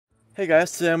Hey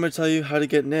guys, today I'm going to tell you how to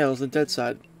get nails in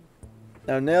Deadside.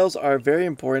 Now nails are very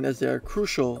important as they are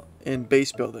crucial in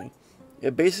base building.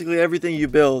 Basically everything you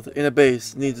build in a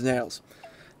base needs nails.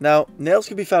 Now nails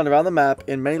can be found around the map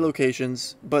in many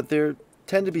locations, but they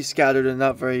tend to be scattered and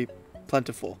not very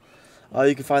plentiful.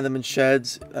 You can find them in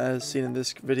sheds as seen in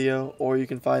this video, or you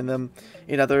can find them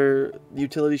in other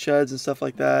utility sheds and stuff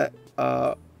like that,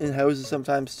 in houses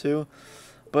sometimes too.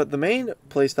 But the main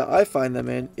place that I find them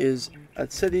in is a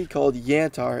city called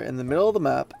Yantar in the middle of the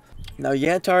map. Now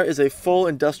Yantar is a full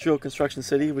industrial construction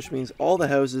city, which means all the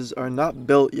houses are not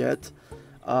built yet.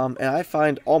 And I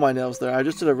find all my nails there. I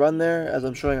just did a run there, as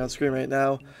I'm showing on screen right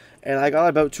now, and I got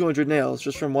about 200 nails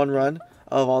just from one run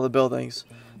of all the buildings.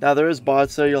 Now there is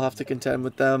bots there, you'll have to contend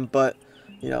with them, but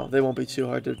you know, they won't be too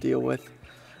hard to deal with.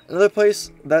 Another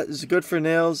place that is good for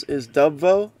nails is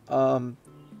Dubvo,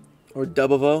 or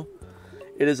Dubavo.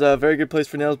 It is a very good place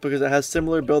for nails because it has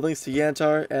similar buildings to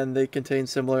Yantar and they contain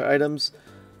similar items.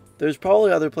 There's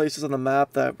probably other places on the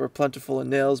map that were plentiful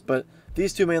in nails, but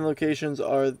these two main locations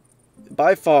are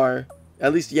by far,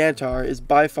 at least Yantar is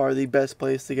by far the best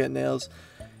place to get nails.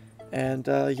 And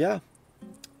yeah,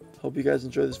 hope you guys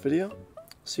enjoy this video.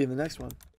 See you in the next one.